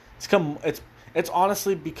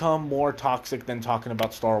honestly become more toxic than talking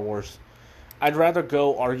about Star Wars. I'd rather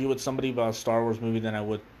go argue with somebody about a Star Wars movie than I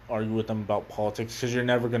would argue with them about politics, because you're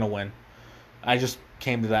never going to win. I just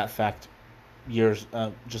came to that fact just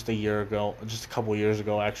a couple years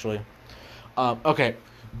ago, actually. Okay,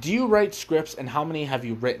 do you write scripts, and how many have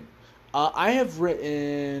you written? I have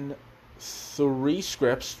written 3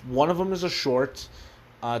 scripts. One of them is a short.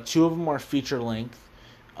 2 of them are feature length.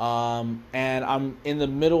 And I'm in the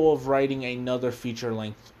middle of writing another feature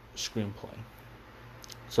length screenplay.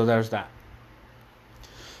 So there's that.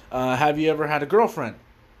 Have you ever had a girlfriend?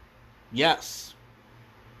 Yes.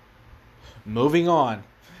 Moving on.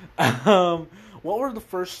 What were the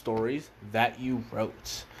first stories that you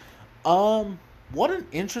wrote? What an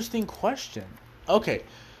interesting question. Okay.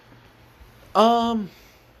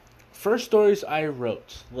 First stories I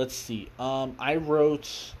wrote. Let's see. I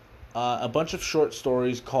wrote a bunch of short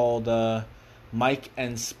stories called Mike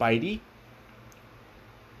and Spidey.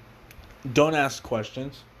 Don't ask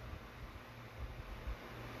questions.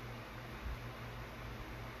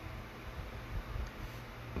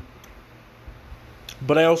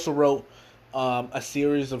 But I also wrote a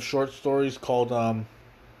series of short stories called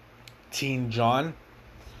Teen John,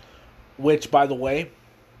 which, by the way,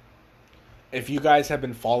 if you guys have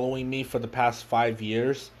been following me for the past 5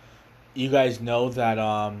 years, you guys know that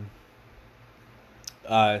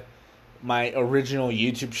my original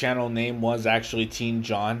YouTube channel name was actually Teen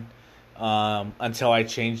John, until I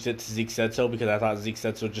changed it to Zeke Said So, because I thought Zeke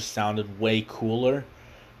Said So just sounded way cooler.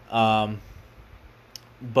 But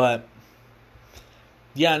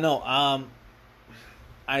yeah, no,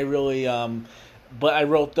 I really, but I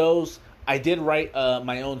wrote those. I did write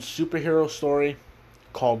my own superhero story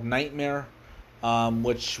called Nightmare,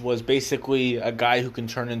 which was basically a guy who can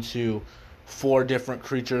turn into 4 different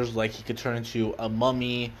creatures. Like, he could turn into a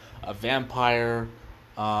mummy, a vampire,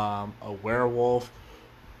 a werewolf,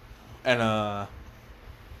 and a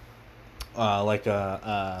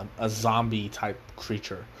zombie type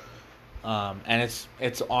creature. And it's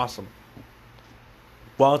awesome.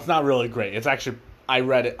 Well, it's not really great. It's actually, I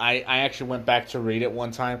read it. I actually went back to read it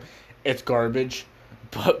one time. It's garbage,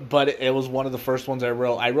 but it was one of the first ones I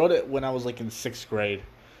wrote. I wrote it when I was like in 6th grade.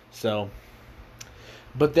 So,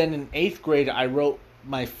 but then in 8th grade, I wrote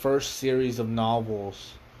my first series of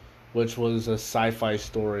novels, which was a sci-fi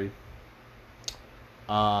story.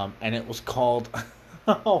 And it was called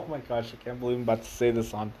Oh my gosh, I can't believe I'm about to say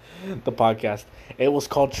this on the podcast. It was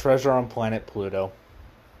called Treasure on Planet Pluto.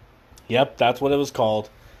 Yep, that's what it was called.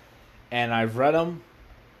 And I've read them,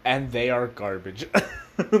 and they are garbage.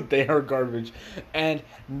 They are garbage. And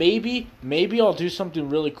maybe I'll do something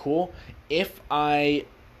really cool if I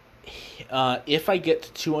get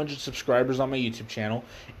to 200 subscribers on my YouTube channel,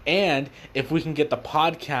 and if we can get the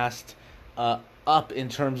podcast up in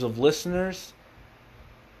terms of listeners,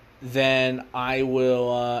 then I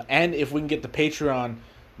will. And if we can get the Patreon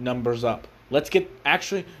numbers up, let's get.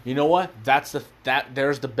 Actually, you know what? There's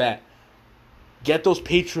the bet. Get those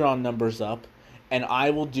Patreon numbers up, and I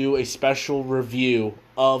will do a special review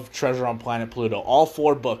of Treasure on Planet Pluto. All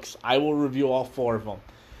 4 books. I will review all 4 of them.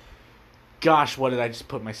 Gosh, what did I just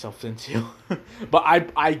put myself into?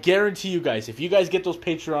 But I guarantee you guys, if you guys get those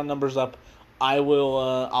Patreon numbers up,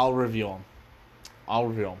 I'll review them. I'll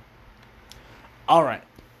review them. All right.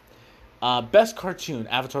 Best cartoon,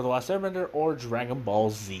 Avatar: The Last Airbender or Dragon Ball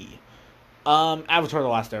Z? Avatar: The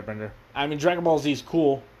Last Airbender. I mean, Dragon Ball Z is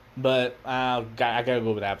cool, but I gotta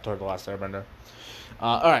go with Avatar: The Last Airbender.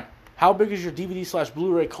 All right. How big is your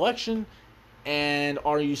DVD/Blu-ray collection? And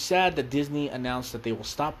are you sad that Disney announced that they will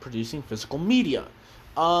stop producing physical media?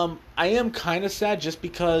 I am kind of sad just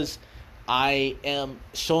because I am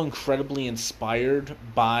so incredibly inspired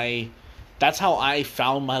by... That's how I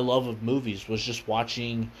found my love of movies, was just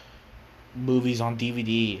watching movies on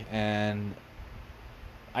DVD. And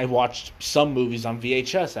I watched some movies on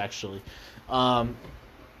VHS, actually.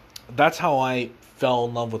 That's how I fell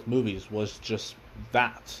in love with movies, was just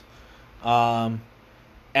that.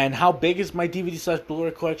 And how big is my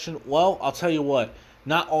DVD/Blu-ray collection? Well, I'll tell you what.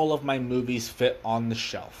 Not all of my movies fit on the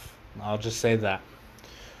shelf. I'll just say that.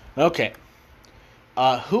 Okay.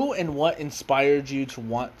 Who and what inspired you to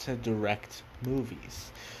want to direct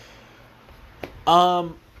movies?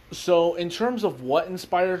 So in terms of what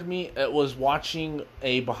inspired me, it was watching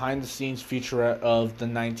a behind-the-scenes featurette of the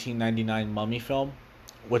 1999 Mummy film,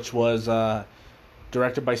 which was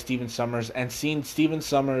directed by Stephen Sommers, and seeing Stephen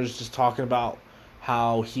Sommers just talking about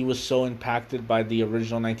how he was so impacted by the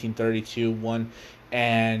original 1932 one,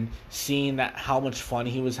 and seeing that how much fun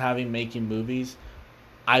he was having making movies,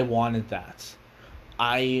 I wanted that.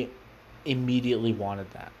 I immediately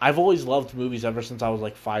wanted that. I've always loved movies ever since I was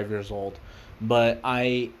like 5 years old, but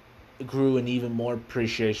I grew an even more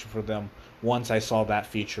appreciation for them once I saw that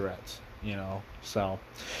featurette, so.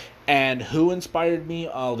 And who inspired me?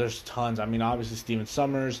 Oh, there's tons. I mean, obviously Steven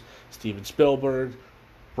Sommers, Steven Spielberg,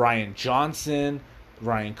 Rian Johnson,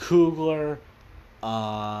 Ryan Coogler,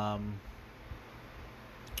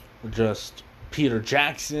 just Peter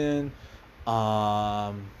Jackson,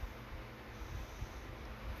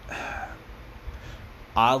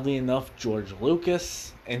 oddly enough, George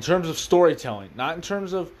Lucas. In terms of storytelling, not in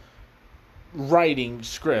terms of writing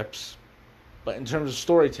scripts, but in terms of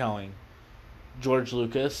storytelling, George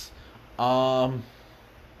Lucas.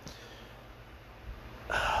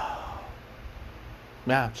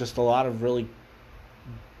 Yeah, just a lot of really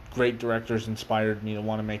great directors inspired me to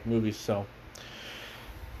want to make movies. So,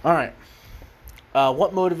 all right.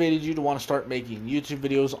 What motivated you to want to start making YouTube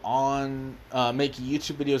videos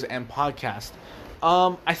and podcasts?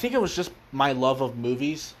 I think it was just my love of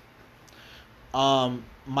movies.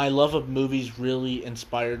 My love of movies really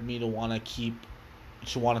inspired me to want to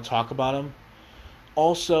talk about them.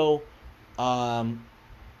 Also,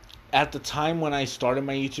 at the time when I started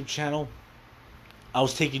my YouTube channel, I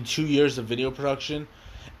was taking 2 years of video production,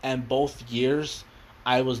 and both years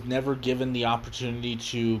I was never given the opportunity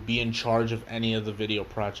to be in charge of any of the video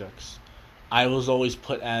projects. I was always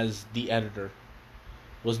put as the editor.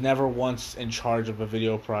 Was never once in charge of a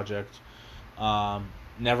video project.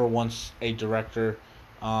 Never once a director.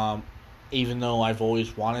 Even though I've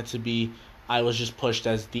always wanted to be, I was just pushed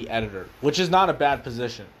as the editor, which is not a bad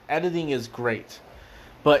position. Editing is great,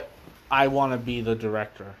 but I want to be the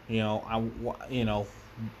director,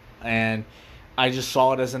 and I just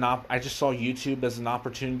saw it as I just saw YouTube as an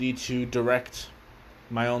opportunity to direct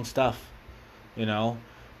my own stuff,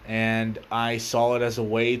 and I saw it as a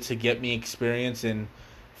way to get me experience in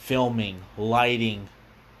filming, lighting,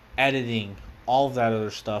 editing, all of that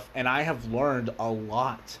other stuff. And I have learned a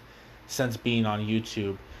lot since being on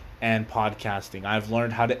YouTube and podcasting. I've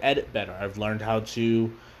learned how to edit better. I've learned how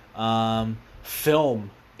to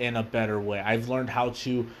film in a better way. I've learned how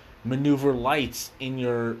to maneuver lights in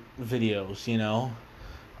your videos,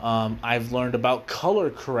 I've learned about color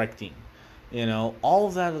correcting, all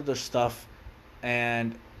of that other stuff,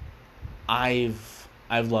 and I've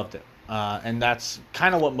loved it. And that's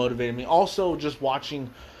kind of what motivated me. Also, just watching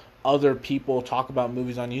other people talk about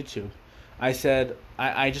movies on YouTube.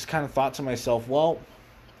 I just kind of thought to myself, well,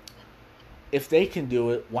 if they can do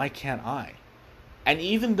it, why can't I? And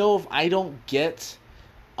even though if I don't get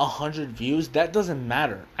 100 views, that doesn't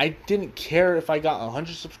matter. I didn't care if I got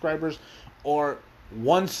 100 subscribers or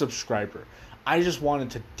 1 subscriber. I just wanted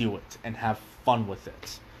to do it and have fun with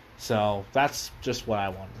it. So that's just what I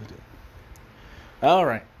wanted to do. All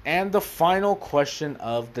right, and the final question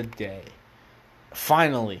of the day.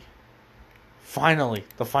 Finally,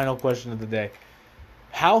 the final question of the day.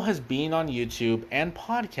 How has being on YouTube and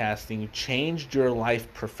podcasting changed your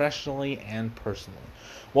life professionally and personally?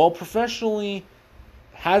 Well, professionally,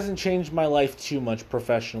 hasn't changed my life too much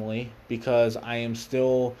professionally because I am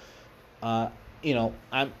still, it's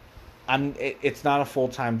not a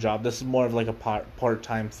full-time job. This is more of like a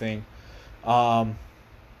part-time thing. But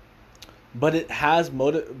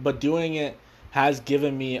but doing it has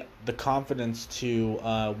given me the confidence to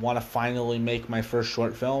want to finally make my first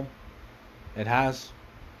short film. It has.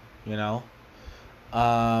 Now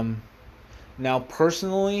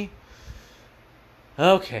personally,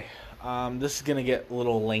 okay, this is gonna get a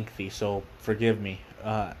little lengthy, so forgive me.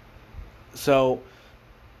 So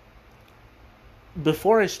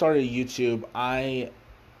before I started YouTube, I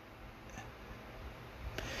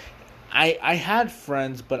had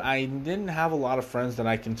friends, but I didn't have a lot of friends that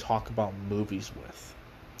I can talk about movies with.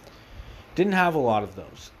 Didn't have a lot of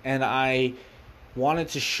those, and I wanted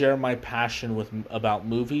to share my passion about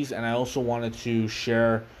movies, and I also wanted to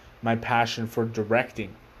share my passion for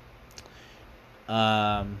directing,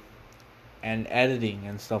 and editing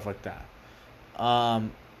and stuff like that.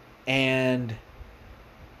 And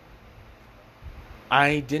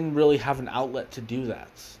I didn't really have an outlet to do that.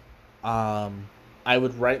 I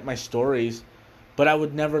would write my stories, but I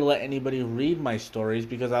would never let anybody read my stories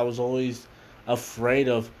because I was always afraid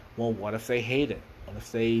of, well, what if they hate it? What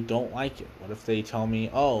if they don't like it? What if they tell me,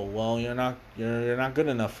 "Oh, well, you're not good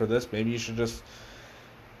enough for this. Maybe you should just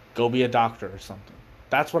go be a doctor or something."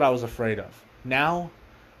 That's what I was afraid of. Now,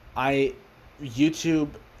 YouTube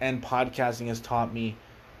and podcasting has taught me,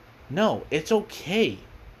 no, it's okay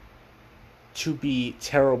to be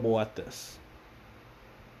terrible at this.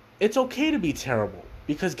 It's okay to be terrible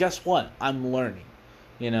because guess what? I'm learning.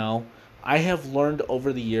 I have learned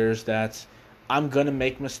over the years that I'm gonna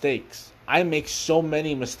make mistakes. I make so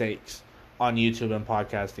many mistakes on YouTube and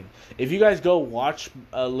podcasting. If you guys go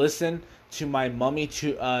listen to my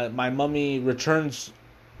Mummy Returns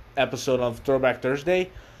episode of Throwback Thursday,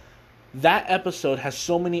 that episode has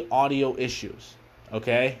so many audio issues.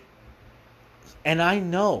 Okay, and I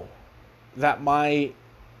know that my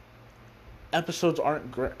episodes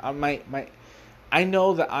aren't great. I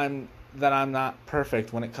know that I'm not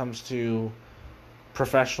perfect when it comes to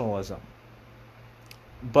professionalism,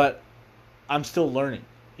 but I'm still learning,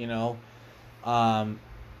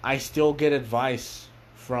 I still get advice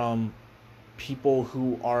from people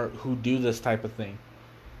who do this type of thing.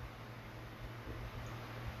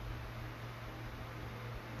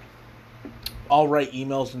 I'll write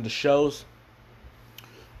emails into shows.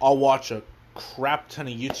 I'll watch a crap ton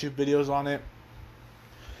of YouTube videos on it.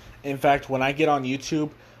 In fact, when I get on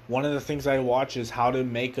YouTube, one of the things I watch is how to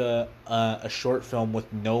make a short film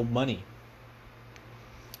with no money.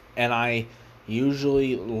 And I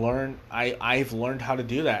usually I've learned how to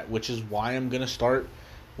do that, which is why I'm gonna start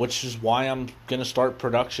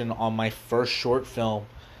production on my first short film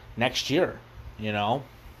next year.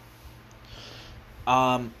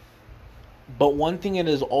 But one thing it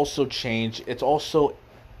has also changed, it's also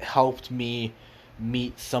helped me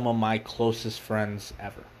meet some of my closest friends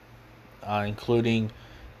ever, including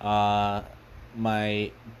my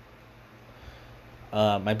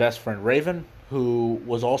best friend Raven, who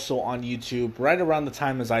was also on YouTube right around the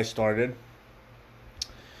time as I started.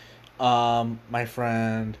 My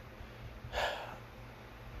friend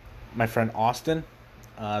Austin,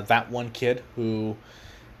 that one kid who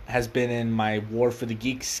has been in my War for the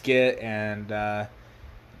Geeks skit, and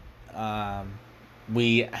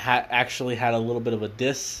we actually had a little bit of a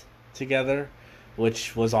diss together,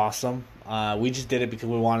 which was awesome. We just did it because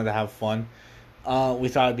we wanted to have fun. We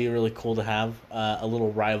thought it'd be really cool to have a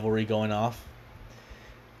little rivalry going off.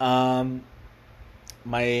 My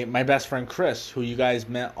best friend Chris, who you guys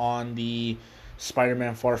met on the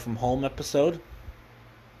Spider-Man Far From Home episode.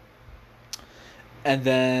 And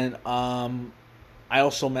then I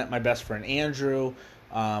also met my best friend Andrew,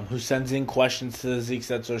 who sends in questions to the Zeke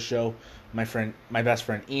Said So show. My best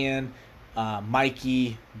friend Ian,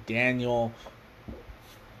 Mikey, Daniel,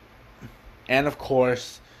 and of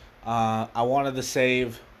course, I wanted to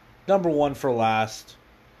save number one for last,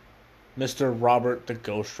 Mr. Robert the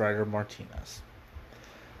Ghost Rider Martinez.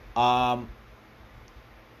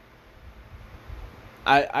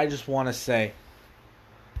 I just want to say,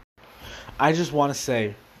 I just want to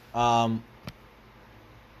say, um,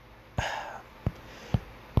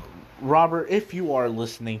 Robert, if you are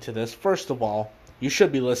listening to this, first of all, you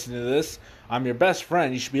should be listening to this. I'm your best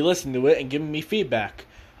friend. You should be listening to it and giving me feedback.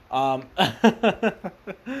 Um,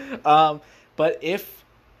 but if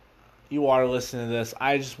you are listening to this,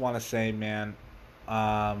 I just want to say, man,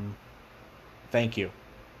 thank you.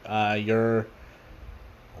 You're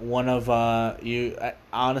one of you.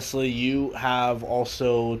 Honestly, you have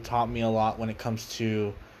also taught me a lot when it comes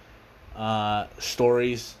to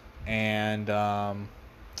stories and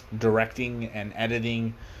directing and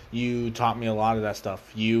editing. You taught me a lot of that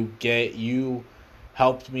stuff. You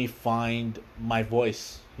helped me find my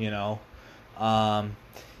voice. If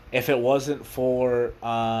it wasn't for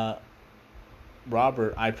Robert,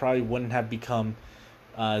 I probably wouldn't have become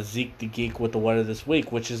Zeke the Geek with the Weather This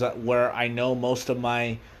Week, which is where I know most of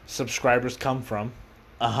my subscribers come from.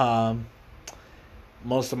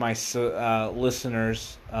 Most of my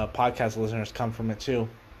listeners, podcast listeners, come from it too.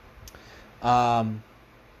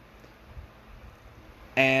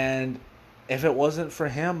 And if it wasn't for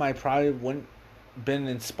him, I probably wouldn't been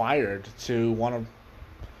inspired to want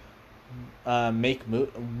to make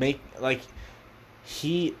like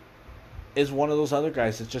he is one of those other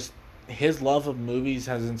guys that just his love of movies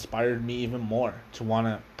has inspired me even more to want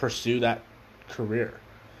to pursue that career.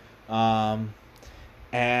 And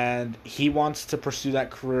he wants to pursue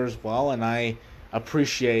that career as well, and I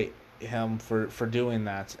appreciate him for doing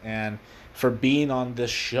that and for being on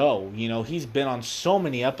this show. He's been on so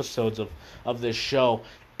many episodes of this show,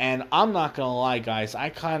 and I'm not gonna lie, guys, I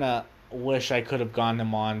kind of wish I could have gotten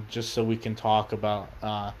him on just so we can talk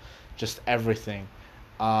about just everything.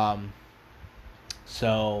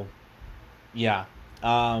 So yeah.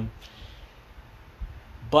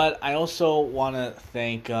 But I also want to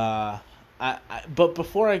thank but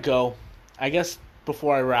before I go, I guess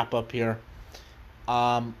before I wrap up here,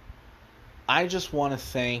 I just want to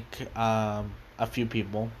thank a few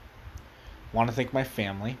people. Want to thank my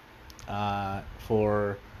family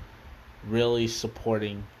for really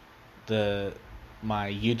supporting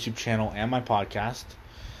my YouTube channel and my podcast,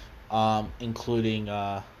 including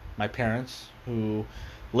my parents who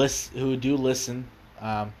do listen.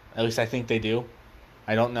 At least I think they do.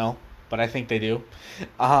 I don't know, but I think they do.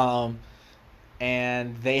 And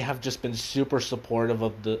they have just been super supportive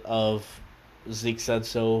of Zeke Said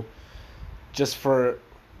So, just for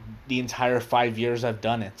the entire 5 years I've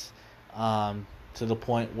done it, to the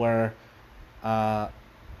point where, to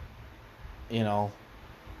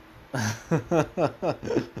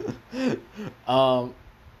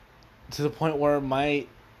the point where my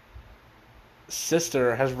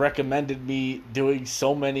sister has recommended me doing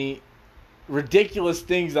so many ridiculous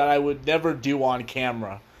things that I would never do on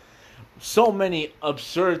camera. So many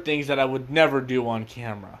absurd things that I would never do on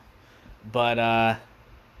camera. But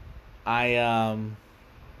I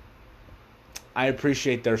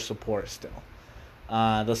appreciate their support still.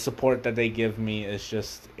 The support that they give me is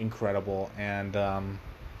just incredible, and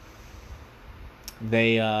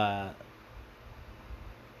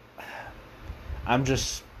I'm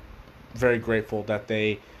just very grateful that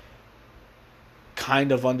they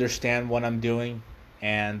kind of understand what I'm doing,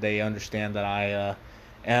 and they understand that I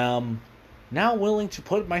am now willing to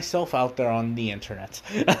put myself out there on the internet.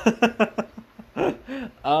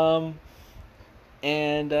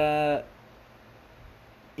 And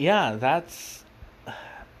yeah, that's.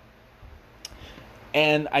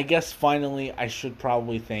 And I guess finally, I should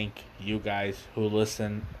probably thank you guys who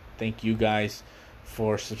listen. Thank you guys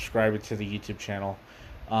for subscribing to the YouTube channel.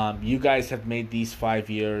 You guys have made these 5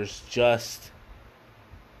 years just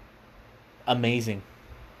amazing.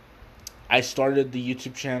 I started the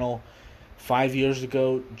YouTube channel 5 years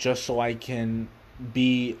ago just so I can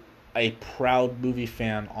be a proud movie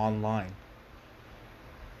fan online.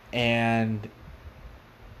 And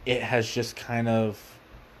it has just kind of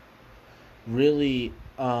really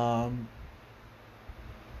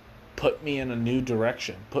put me in a new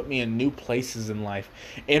direction, put me in new places in life,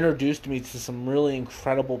 introduced me to some really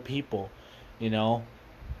incredible people,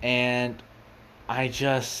 and I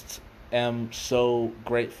just am so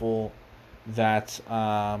grateful that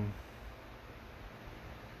that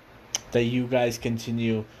you guys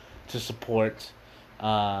continue to support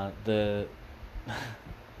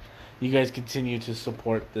you guys continue to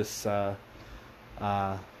support this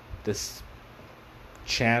this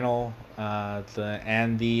channel, the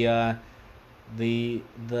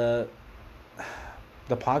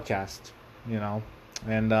podcast,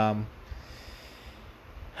 and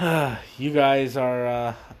you guys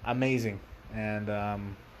are amazing, and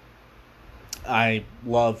I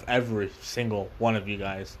love every single one of you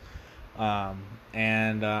guys.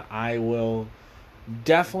 And I will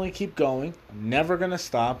definitely keep going. I'm never going to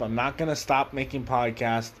stop. I'm not going to stop making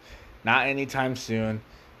podcasts. Not anytime soon.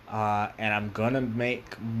 And I'm going to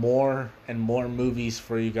make more and more movies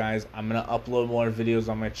for you guys. I'm going to upload more videos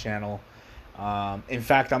on my channel. In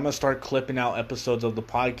fact, I'm going to start clipping out episodes of the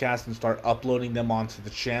podcast and start uploading them onto the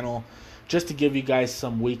channel just to give you guys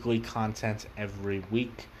some weekly content every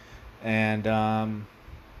week. And thank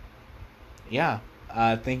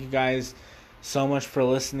you guys so much for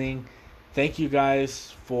listening. Thank you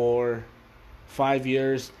guys for 5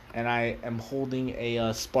 years. And I am holding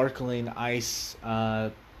a sparkling ice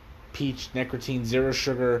peach nectarine zero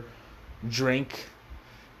sugar drink.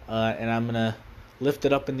 And I'm going to lift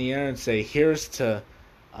it up in the air and say, here's to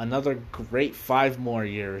another great 5 more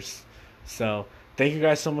years. So thank you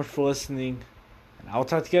guys so much for listening. And I'll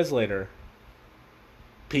talk to you guys later.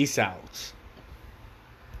 Peace out.